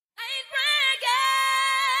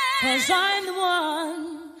'cause I'm the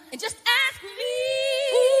one. And just ask me,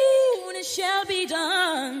 ooh, and it shall be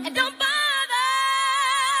done. And don't bother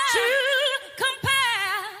to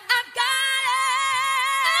compare. I've got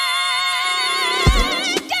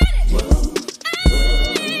it. Got it.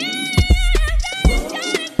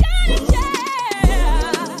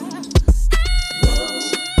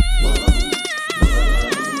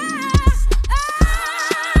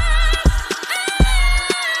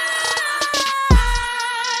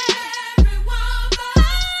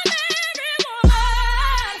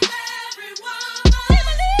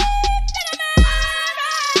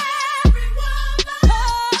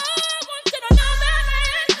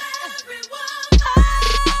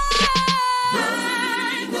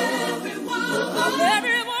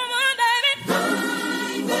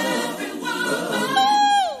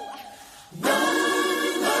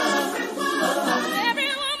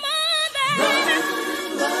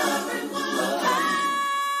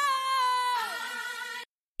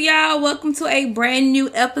 Y'all, welcome to a brand new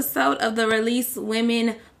episode of the Release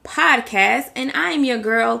Women podcast, and I am your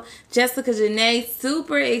girl Jessica Janae,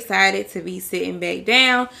 super excited to be sitting back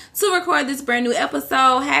down to record this brand new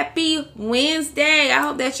episode. Happy Wednesday. I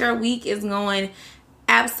hope that your week is going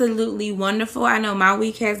absolutely wonderful. I know my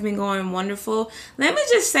week has been going wonderful. Let me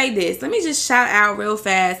just say this. Let me just shout out real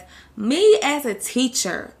fast. Me as a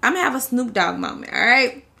teacher, I'm gonna have a Snoop Dogg moment, all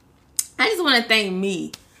right? I just want to thank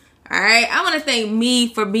me. Alright, I want to thank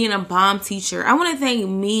me for being a bomb teacher. I want to thank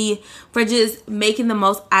me for just making the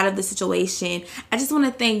most out of the situation. I just want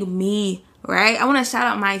to thank me, right? I want to shout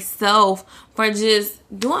out myself for just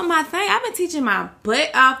doing my thing. I've been teaching my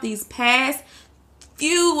butt off these past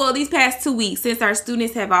 2 weeks since our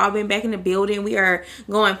students have all been back in the building. We are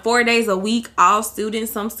going 4 days a week, all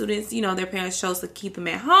students. Some students, their parents chose to keep them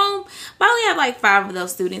at home, but I only have like 5 of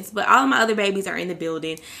those students, but all of my other babies are in the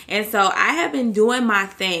building. And so I have been doing my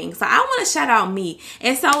thing. So I want to shout out me.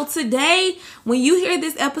 And so today, when you hear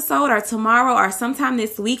this episode or tomorrow or sometime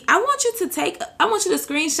this week, I want you to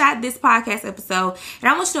screenshot this podcast episode and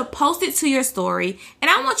I want you to post it to your story and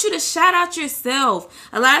I want you to shout out yourself.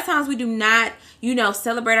 A lot of times we do not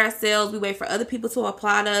celebrate ourselves. We wait for other people to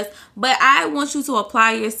applaud us. But I want you to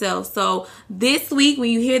applaud yourself. So this week, when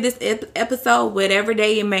you hear this episode, whatever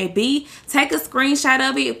day it may be, take a screenshot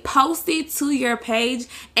of it, post it to your page,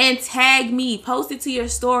 and tag me. Post it to your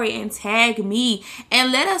story and tag me.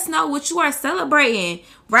 And let us know what you are celebrating,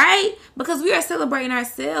 right? Because we are celebrating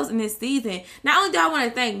ourselves in this season. Not only do I want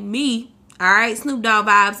to thank me, all right, Snoop Dogg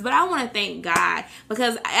vibes, but I want to thank God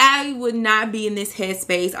because I would not be in this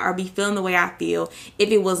headspace or be feeling the way I feel if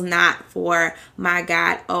it was not for my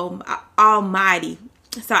God Almighty.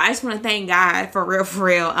 So I just want to thank God for real,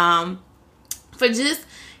 for just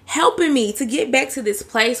helping me to get back to this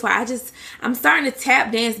place where I'm starting to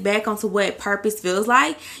tap dance back onto what purpose feels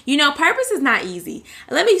like. Purpose is not easy.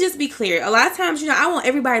 Let me just be clear. A lot of times, I want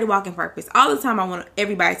everybody to walk in purpose. All the time, I want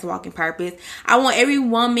everybody to walk in purpose. I want every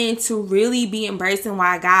woman to really be embracing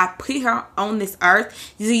why God put her on this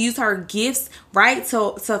earth, to use her gifts, right,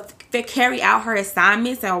 to carry out her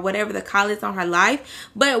assignments or whatever the call is on her life.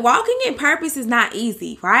 But walking in purpose is not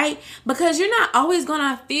easy, right? Because you're not always going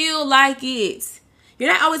to feel like it.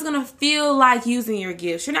 You're not always going to feel like using your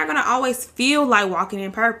gifts. You're not going to always feel like walking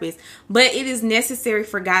in purpose. But it is necessary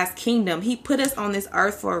for God's kingdom. He put us on this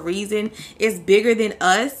earth for a reason. It's bigger than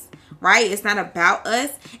us, right? It's not about us.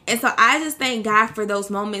 And so I just thank God for those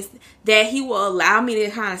moments that He will allow me to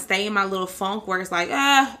kind of stay in my little funk where it's like,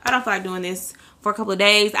 I don't feel like doing this for a couple of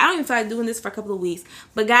days. I don't even feel like doing this for a couple of weeks.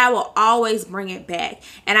 But God will always bring it back.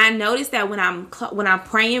 And I notice that when I'm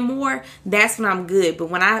praying more, that's when I'm good. But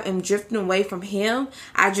when I am drifting away from Him,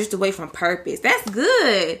 I drift away from purpose. That's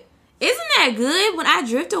good. Isn't that good? When I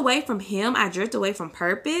drift away from Him, I drift away from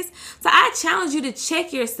purpose. So I challenge you to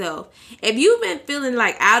check yourself. If you've been feeling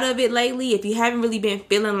like out of it lately, if you haven't really been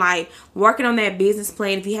feeling like working on that business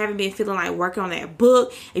plan, if you haven't been feeling like working on that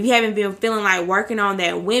book, if you haven't been feeling like working on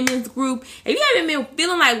that women's group, if you haven't been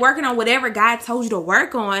feeling like working on whatever God told you to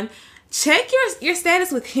work on, check your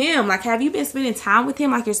status with Him. Like, have you been spending time with Him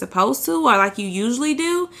like you're supposed to or like you usually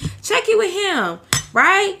do? Check it with Him,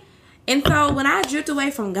 right? And so when I drift away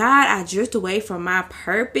from God, I drift away from my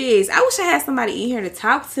purpose. I wish I had somebody in here to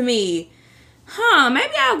talk to me.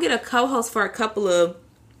 Maybe I'll get a co-host for a couple of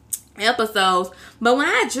episodes. But when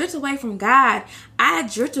I drift away from God, I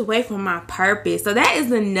drift away from my purpose. So that is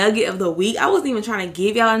the nugget of the week. I wasn't even trying to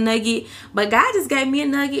give y'all a nugget, but God just gave me a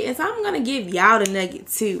nugget, and so I'm going to give y'all the nugget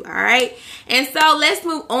too, all right? And so let's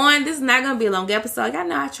move on. This is not going to be a long episode. Y'all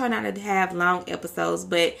know I try not to have long episodes,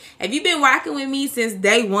 but if you've been rocking with me since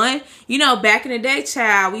day one, you know, back in the day,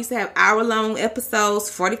 child, we used to have hour-long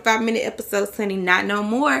episodes, 45-minute episodes, honey, not no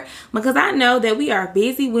more, because I know that we are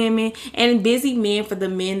busy women and busy men for the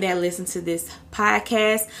men that listen to this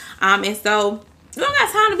podcast. And so you don't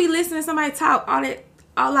got time to be listening to somebody talk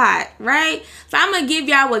all that, right? So I'm going to give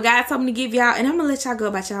y'all what God told me to give y'all, and I'm going to let y'all go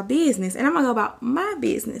about y'all business, and I'm going to go about my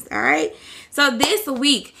business, all right? So this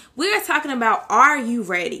week, we're talking about, are you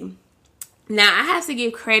ready? Now, I have to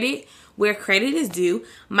give credit where credit is due.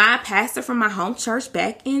 My pastor from my home church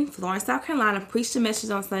back in Florence, South Carolina, preached a message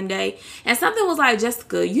on Sunday, and something was like,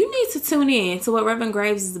 Jessica, you need to tune in to what Reverend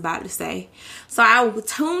Graves is about to say. So I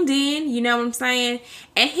tuned in, you know what I'm saying?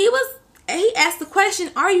 And he asked the question,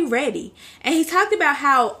 are you ready? And he talked about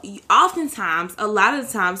how oftentimes, a lot of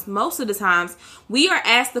the times, most of the times, we are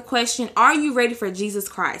asked the question, are you ready for Jesus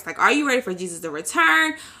Christ? Like, are you ready for Jesus to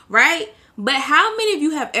return, right? But how many of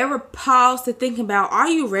you have ever paused to think about, are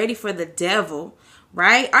you ready for the devil,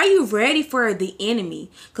 right? Are you ready for the enemy?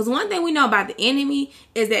 Because one thing we know about the enemy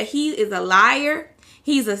is that he is a liar,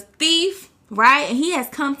 he's a thief, right? And he has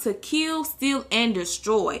come to kill, steal, and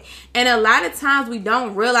destroy. And a lot of times we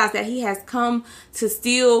don't realize that he has come to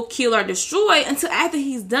steal, kill, or destroy until after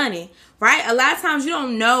he's done it, right? A lot of times you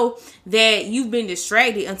don't know that you've been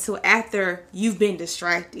distracted until after you've been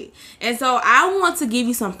distracted. And so I want to give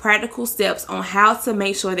you some practical steps on how to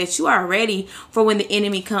make sure that you are ready for when the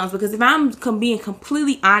enemy comes. Because if I'm being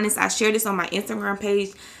completely honest, I shared this on my Instagram page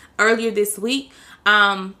earlier this week.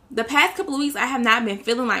 The past couple of weeks, I have not been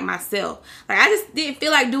feeling like myself. Like, I just didn't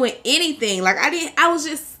feel like doing anything. Like, I was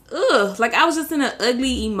just in an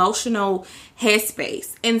ugly emotional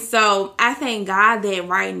headspace. And so I thank God that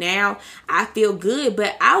right now I feel good,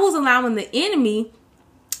 but I was allowing the enemy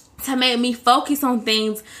to make me focus on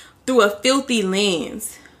things through a filthy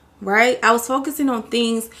lens, right? I was focusing on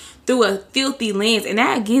things through a filthy lens, and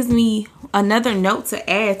that gives me another note to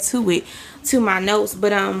add to my notes.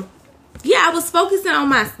 But, yeah, I was focusing on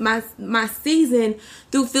my season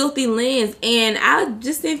through filthy lens, and I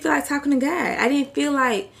just didn't feel like talking to God. I didn't feel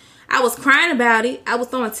like, I was crying about it. I was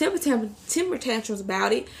throwing temper tantrums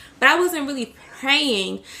about it, but I wasn't really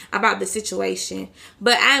praying about the situation.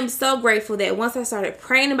 But I am so grateful that once I started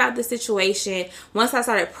praying about the situation, once I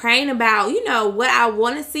started praying about, you know, what I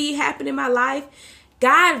want to see happen in my life,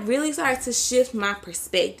 God really started to shift my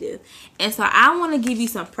perspective. And so I want to give you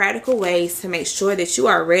some practical ways to make sure that you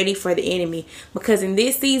are ready for the enemy. Because in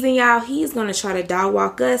this season, y'all, he's going to try to dog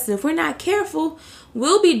walk us. And if we're not careful,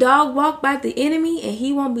 we'll be dog walked by the enemy, and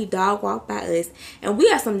he won't be dog walked by us. And we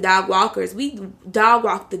are some dog walkers. We dog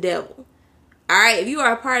walk the devil. All right, if you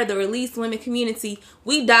are a part of the Release Women community,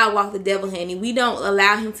 we dog walk the devil, honey. We don't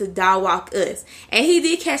allow him to dog walk us. And he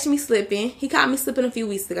did catch me slipping. He caught me slipping a few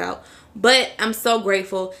weeks ago. But I'm so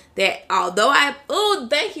grateful that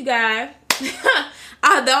thank you, God.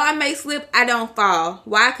 Although I may slip, I don't fall.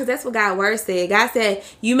 Why? Because that's what God's word said. God said,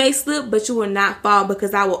 you may slip, but you will not fall,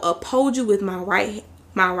 because I will uphold you with my right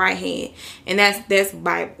hand. And that's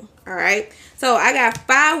Bible. All right. So I got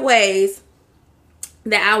 5 ways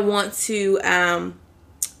that I want to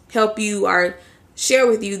help you or share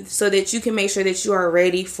with you so that you can make sure that you are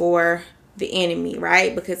ready for the enemy,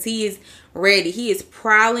 right? Because he is ready. He is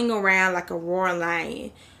prowling around like a roaring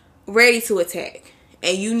lion, ready to attack.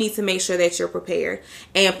 And you need to make sure that you're prepared.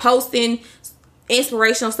 And posting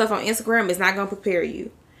inspirational stuff on Instagram is not going to prepare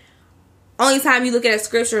you. Only time you look at a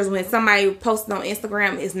scripture is when somebody posted on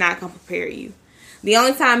Instagram is not going to prepare you. The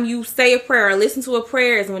only time you say a prayer or listen to a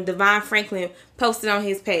prayer is when Devon Franklin posted on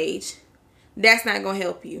his page. That's not going to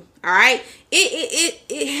help you. All right.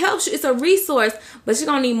 It helps you. It's a resource, but you're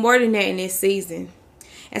going to need more than that in this season.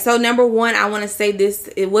 And so number 1, I want to say this.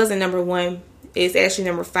 It wasn't number 1. It's actually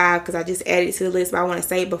number 5 because I just added it to the list, but I want to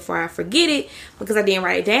say it before I forget it because I didn't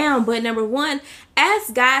write it down. But number 1,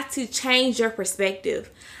 ask God to change your perspective.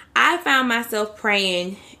 I found myself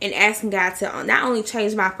praying and asking God to not only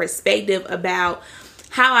change my perspective about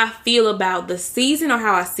how I feel about the season or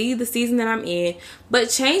how I see the season that I'm in, but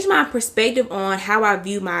change my perspective on how I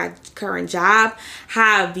view my current job,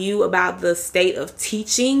 how I view about the state of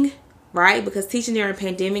teaching, right? Because teaching during a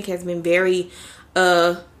pandemic has been very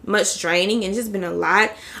much draining and just been a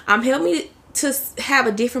lot. Help me to have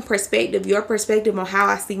a different perspective, your perspective on how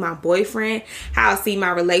I see my boyfriend, how I see my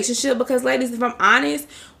relationship. Because ladies, if I'm honest,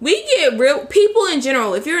 we get real people in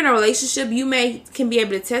general. If you're in a relationship, you can be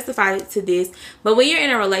able to testify to this, but when you're in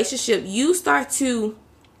a relationship, you start to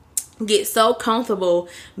get so comfortable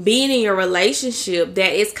being in your relationship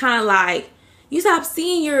that it's kind of like you stop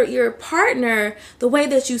seeing your partner the way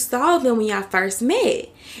that you saw them when y'all first met.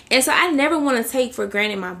 And so I never want to take for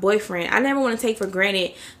granted my boyfriend. I never want to take for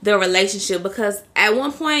granted the relationship, because at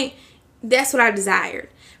one point, that's what I desired,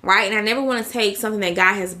 right? And I never want to take something that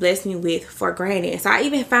God has blessed me with for granted. So I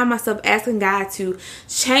even found myself asking God to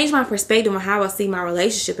change my perspective on how I see my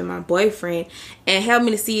relationship and my boyfriend, and help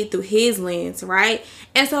me to see it through his lens, right?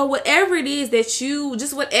 And so whatever it is that you,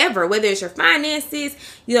 just whatever, whether it's your finances,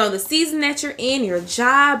 the season that you're in, your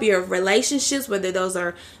job, your relationships, whether those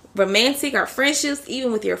are romantic or friendships,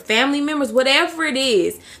 even with your family members, whatever it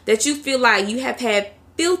is that you feel like you have had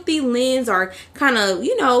filthy lens or kind of,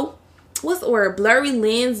 what's the word, blurry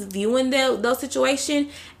lens viewing those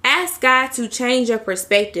situations, ask God to change your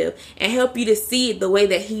perspective and help you to see it the way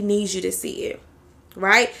that he needs you to see it,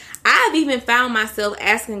 right? I've even found myself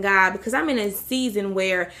asking God, because I'm in a season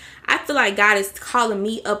where I feel like God is calling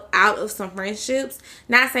me up out of some friendships.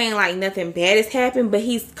 Not saying like nothing bad has happened, but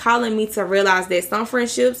he's calling me to realize that some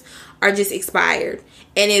friendships are just expired,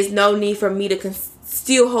 and there's no need for me to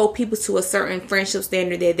still hold people to a certain friendship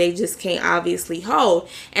standard that they just can't obviously hold.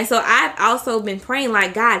 And so I've also been praying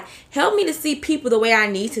like, God, help me to see people the way I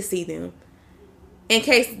need to see them, in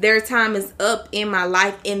case their time is up in my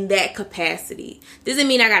life in that capacity. Doesn't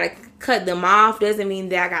mean I gotta cut them off. Doesn't mean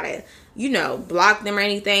that I gotta, block them or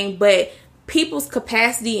anything. But people's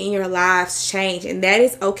capacity in your lives change, and that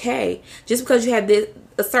is okay. Just because you have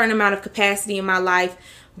a certain amount of capacity in my life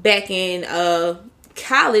back in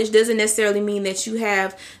college doesn't necessarily mean that you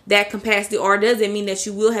have that capacity, or doesn't mean that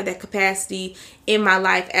you will have that capacity in my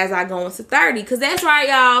life as I go into 30. Because that's right,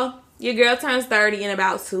 y'all. Your girl turns 30 in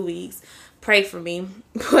about 2 weeks. Pray for me.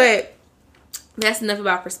 But that's enough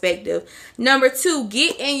about perspective. Number 2,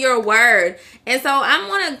 get in your word. And so I'm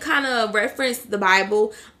going to kind of reference the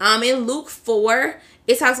Bible. In Luke 4,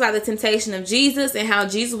 it talks about the temptation of Jesus and how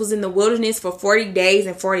Jesus was in the wilderness for 40 days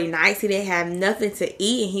and 40 nights. He didn't have nothing to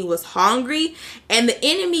eat and he was hungry. And the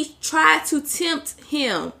enemy tried to tempt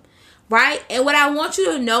him. Right? And what I want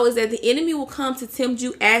you to know is that the enemy will come to tempt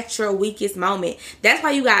you at your weakest moment. That's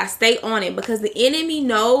why you gotta stay on it, because the enemy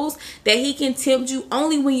knows that he can tempt you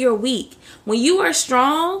only when you're weak. When you are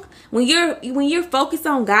strong, when you're focused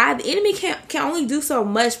on God, the enemy can only do so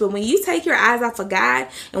much. But when you take your eyes off of God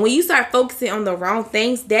and when you start focusing on the wrong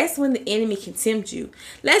things, that's when the enemy can tempt you.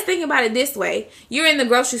 Let's think about it this way. You're in the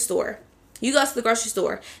grocery store. You go to the grocery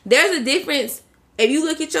store. There's a difference. If you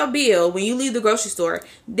look at your bill when you leave the grocery store,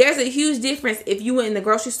 there's a huge difference if you went in the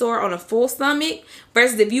grocery store on a full stomach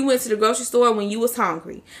versus if you went to the grocery store when you was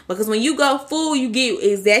hungry. Because when you go full, you get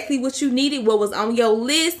exactly what you needed, what was on your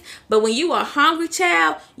list. But when you are hungry,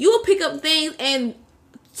 child, you will pick up things, and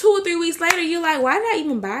 2 or 3 weeks later, you're like, why did I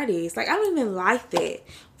even buy this? Like, I don't even like that,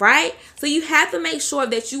 right? So you have to make sure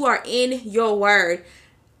that you are in your word.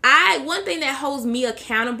 One thing that holds me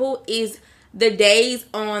accountable is the days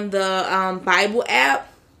on the Bible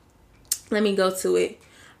app. Let me go to it.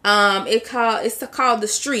 It's called The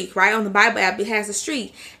Streak, right? On the Bible app, it has a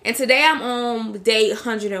streak. And today I'm on day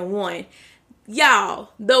 101. Y'all,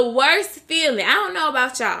 the worst feeling, I don't know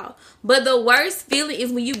about y'all, but the worst feeling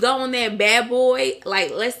is when you go on that bad boy.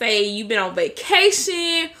 Like, let's say you've been on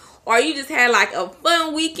vacation, or you just had like a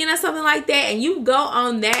fun weekend or something like that, and you go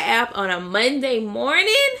on that app on a Monday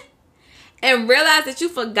morning and realize that you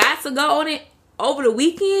forgot to go on it over the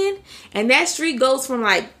weekend, and that streak goes from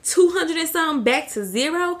like 200 and something back to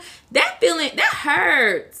 0. That feeling, that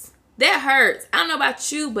hurts. That hurts. I don't know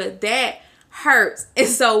about you, but that hurts. And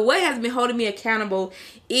so what has been holding me accountable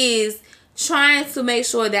is trying to make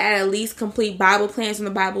sure that I at least complete Bible plans from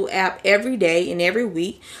the Bible app every day and every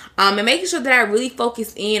week. And making sure that I really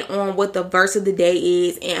focus in on what the verse of the day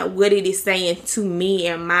is and what it is saying to me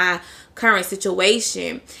and my current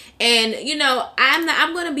situation. And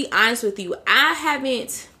I'm going to be honest with you. I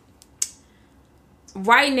haven't,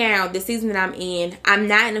 right now, the season that I'm in, I'm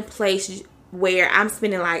not in a place where I'm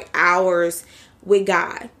spending like hours with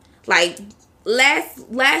God. Like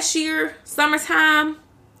last year, summertime,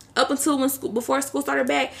 up until before school started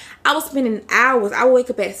back, I was spending hours. I would wake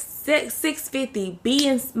up at 6:50, be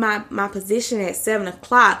in my position at 7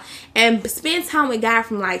 o'clock, and spend time with God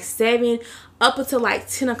from like 7 up until like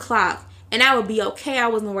 10 o'clock. And I would be okay. I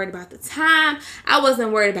wasn't worried about the time. I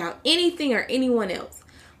wasn't worried about anything or anyone else.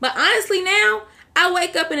 But honestly now, I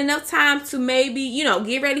wake up in enough time to maybe,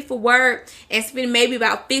 get ready for work and spend maybe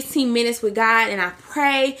about 15 minutes with God, and I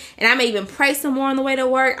pray, and I may even pray some more on the way to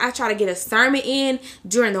work. I try to get a sermon in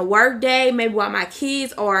during the work day, maybe while my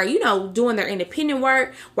kids are, doing their independent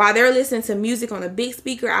work. While they're listening to music on the big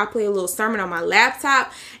speaker, I'll play a little sermon on my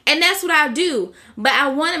laptop, and that's what I do. But I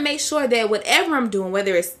want to make sure that whatever I'm doing,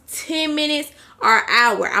 whether it's 10 minutes or an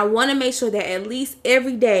hour, I want to make sure that at least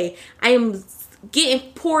every day I am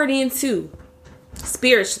getting poured into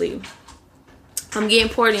spiritually. I'm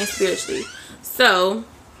getting poured in spiritually. So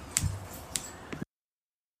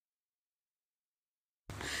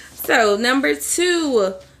number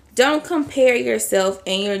 2, don't compare yourself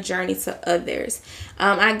and your journey to others.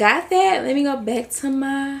 I got that. Let me go back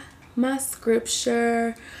to my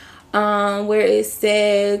scripture, where it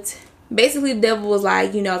said, basically the devil was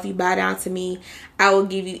like, if you bow down to me, I will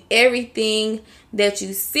give you everything that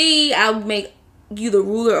you see. I will make you the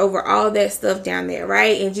ruler over all that stuff down there,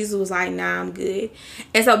 right? And Jesus was like, nah, I'm good.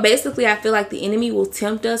 And so basically I feel like the enemy will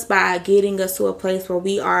tempt us by getting us to a place where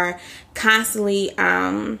we are constantly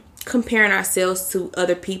comparing ourselves to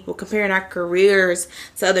other people, comparing our careers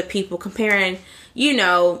to other people, comparing,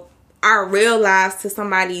 our real lives to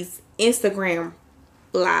somebody's Instagram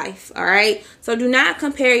life. All right, so do not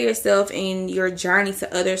compare yourself and your journey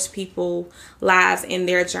to others people's lives and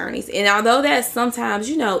their journeys. And although that's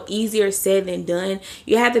sometimes easier said than done,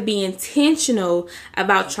 you have to be intentional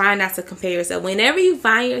about trying not to compare yourself. Whenever you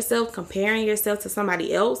find yourself comparing yourself to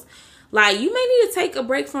somebody else, like, you may need to take a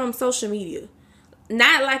break from social media.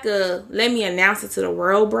 Not like a let me announce it to the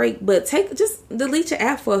world break, but just delete your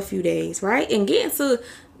app for a few days, right? And get into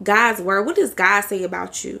God's word. What does God say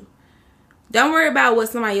about you? Don't worry about what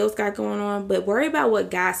somebody else got going on, but worry about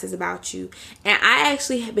what God says about you. And I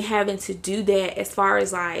actually have been having to do that as far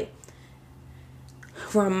as like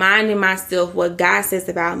reminding myself what God says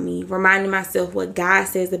about me, reminding myself what God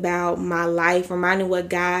says about my life, reminding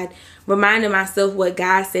myself what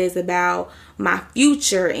God says about my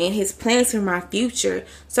future and his plans for my future.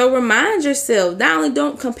 So remind yourself, not only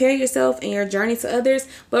don't compare yourself and your journey to others,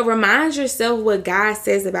 but remind yourself what God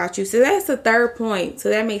says about you. So that's the 3rd point. So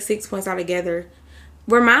that makes 6 points altogether.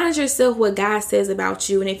 Remind yourself what God says about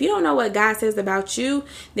you. And if you don't know what God says about you,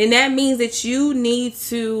 then that means that you need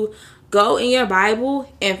to go in your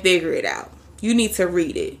Bible and figure it out. You need to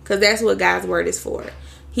read it, because that's what God's word is for.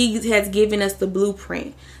 He has given us the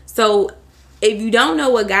blueprint. So if you don't know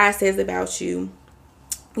what God says about you,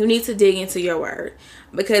 you need to dig into your word.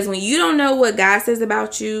 Because when you don't know what God says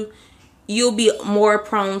about you, you'll be more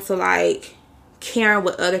prone to like caring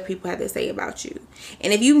what other people have to say about you.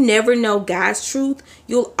 And if you never know God's truth,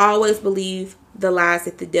 you'll always believe the lies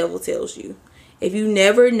that the devil tells you. If you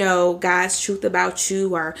never know God's truth about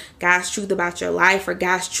you, or God's truth about your life, or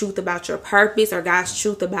God's truth about your purpose, or God's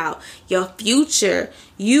truth about your future,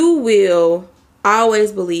 you will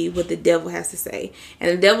always believe what the devil has to say. And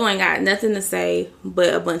the devil ain't got nothing to say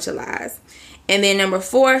but a bunch of lies. And then number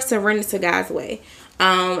 4, surrender to God's way.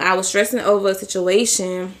 I was stressing over a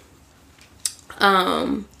situation,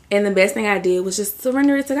 and the best thing I did was just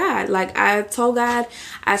surrender it to God. Like, I told God,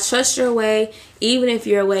 I trust your way, even if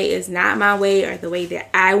your way is not my way or the way that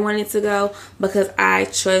I want it to go, because I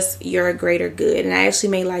trust your greater good. And I actually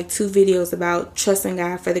made like 2 videos about trusting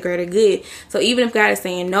God for the greater good. So even if God is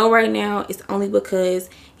saying no right now, it's only because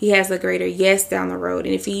he has a greater yes down the road.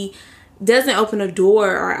 And if he doesn't open a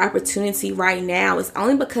door or opportunity right now, it's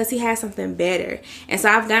only because he has something better. And so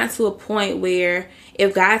I've gotten to a point where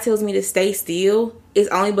if God tells me to stay still, it's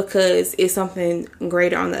only because it's something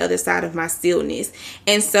greater on the other side of my stillness.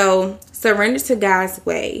 And so surrender to God's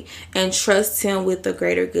way and trust him with the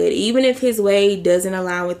greater good. Even if his way doesn't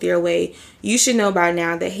align with your way, you should know by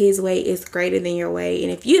now that his way is greater than your way.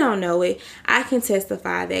 And if you don't know it, I can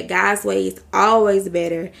testify that God's way is always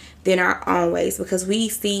better than our own ways, because we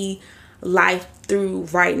see life through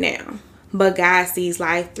right now, but God sees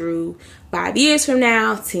life through 5 years from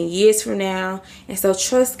now, 10 years from now. And so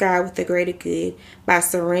trust God with the greater good by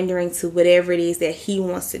surrendering to whatever it is that he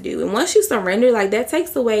wants to do. And once you surrender, like, that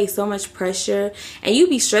takes away so much pressure, and you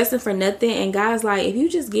be stressing for nothing. And God's like, if you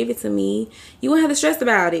just give it to me, you won't have to stress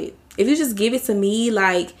about it. If you just give it to me,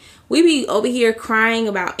 like, we be over here crying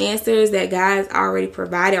about answers that God's already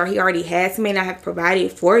provided, or he already has. He may not have provided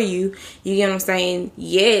it for you, you get what I'm saying,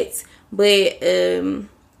 yet. But yeah,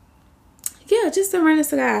 just surrender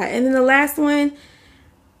to God. And then the last one,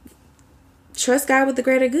 trust God with the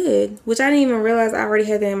greater good, which I didn't even realize I already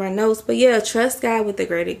had that in my notes. But yeah, trust God with the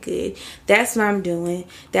greater good. That's what I'm doing.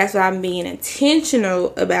 That's what I'm being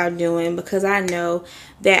intentional about doing, because I know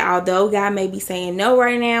that although God may be saying no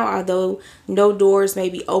right now, although no doors may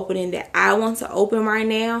be opening that I want to open right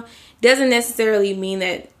now, doesn't necessarily mean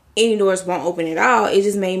that any doors won't open at all. It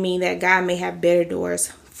just may mean that God may have better doors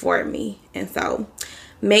for me. And so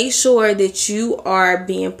make sure that you are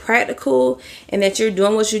being practical and that you're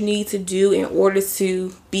doing what you need to do in order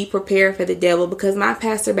to be prepared for the devil. Because my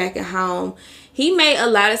pastor back at home, he made a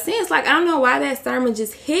lot of sense. Like, I don't know why that sermon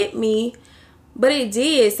just hit me, but it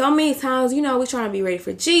did. So many times, you know, we're trying to be ready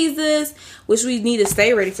for Jesus, which we need to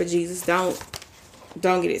stay ready for Jesus. Don't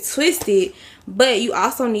get it twisted. But you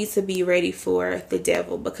also need to be ready for the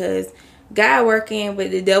devil, because God working,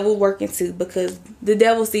 but the devil working too, because the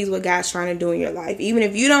devil sees what God's trying to do in your life. Even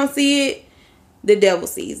if you don't see it, the devil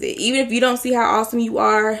sees it. Even if you don't see how awesome you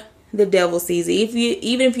are, the devil sees it.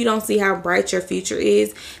 Even if you don't see how bright your future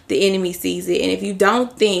is, the enemy sees it. And if you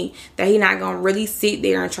don't think that he's not going to really sit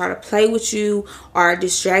there and try to play with you or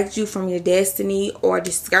distract you from your destiny or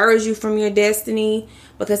discourage you from your destiny,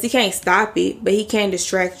 because he can't stop it, but he can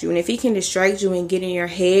distract you. And if he can distract you and get in your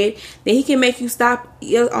head, then he can make you stop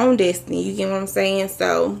your own destiny. You get what I'm saying?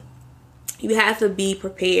 So you have to be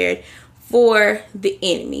prepared for the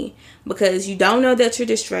enemy, because you don't know that you're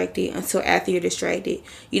distracted until after you're distracted.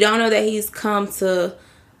 You don't know that he's come to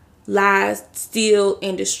lie, steal,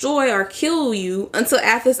 and destroy or kill you until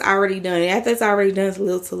after it's already done. And after it's already done, it's a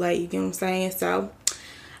little too late. You get what I'm saying? So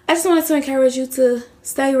I just wanted to encourage you to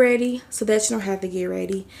stay ready so that you don't have to get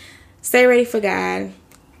ready. Stay ready for God,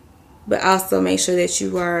 but also make sure that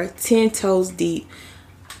you are 10 toes deep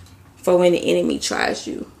for when the enemy tries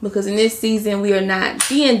you. Because in this season, we are not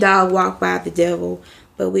being dog walked by the devil,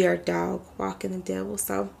 but we are dog walking the devil.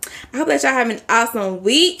 So I hope that y'all have an awesome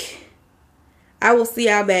week. I will see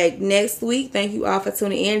y'all back next week. Thank you all for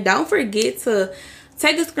tuning in. Don't forget to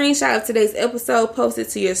take a screenshot of today's episode, post it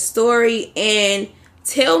to your story, and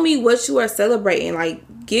tell me what you are celebrating.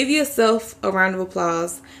 Like, give yourself a round of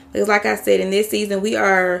applause. Because like I said, in this season, we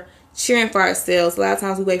are cheering for ourselves. A lot of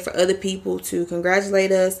times we wait for other people to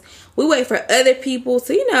congratulate us. We wait for other people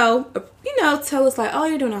to, you know, tell us like, oh,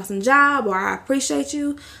 you're doing an awesome job, or I appreciate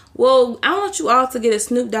you. Well, I want you all to get a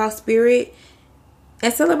Snoop Dogg spirit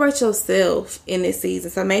and celebrate yourself in this season.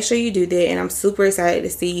 So make sure you do that. And I'm super excited to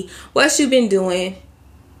see what you've been doing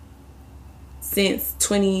since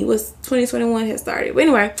 2021 has started. But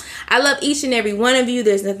anyway, I love each and every one of you.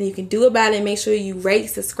 There's nothing you can do about it. Make sure you rate,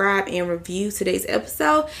 subscribe, and review today's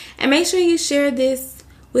episode. And make sure you share this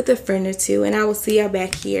with a friend or two. And I will see y'all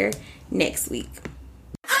back here next week.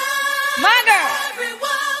 My girl.